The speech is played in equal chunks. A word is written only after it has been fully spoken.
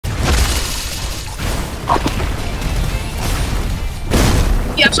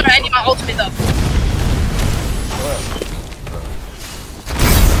Yeah, I'm sorry, I need my ultimate though.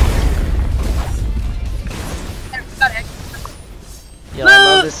 Got it. Yo, I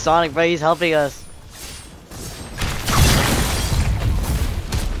love this Sonic, bro. He's helping us.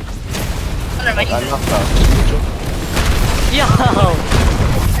 Oh, never mind. Yo!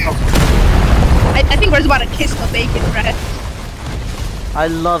 I think we're about to kiss the bacon, right? I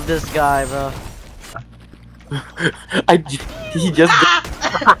love this guy, bro. He just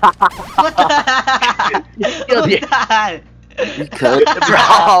What the hell? he could.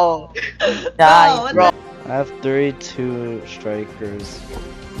 Bro! Die, Bro, I have 32 strikers.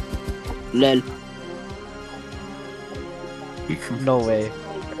 Lol. No way.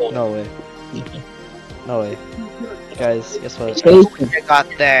 No way. No way. Guys, guess what? I got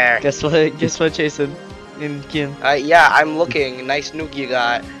there. Guess what? Guess what, Jason? In Kian. Yeah, I'm looking. Nice nuke you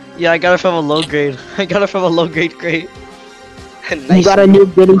got. Yeah, I got it from a low grade. I got it from a low grade crate. Nice You got a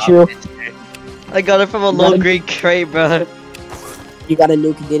nuke, didn't you? I got it from a low grade crate, bro. You got a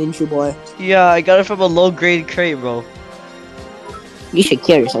nuke, didn't you, boy? Yeah, I got it from a low grade crate, bro. You should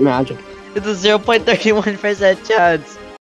kill yourself, imagine. It's a 0.31% chance.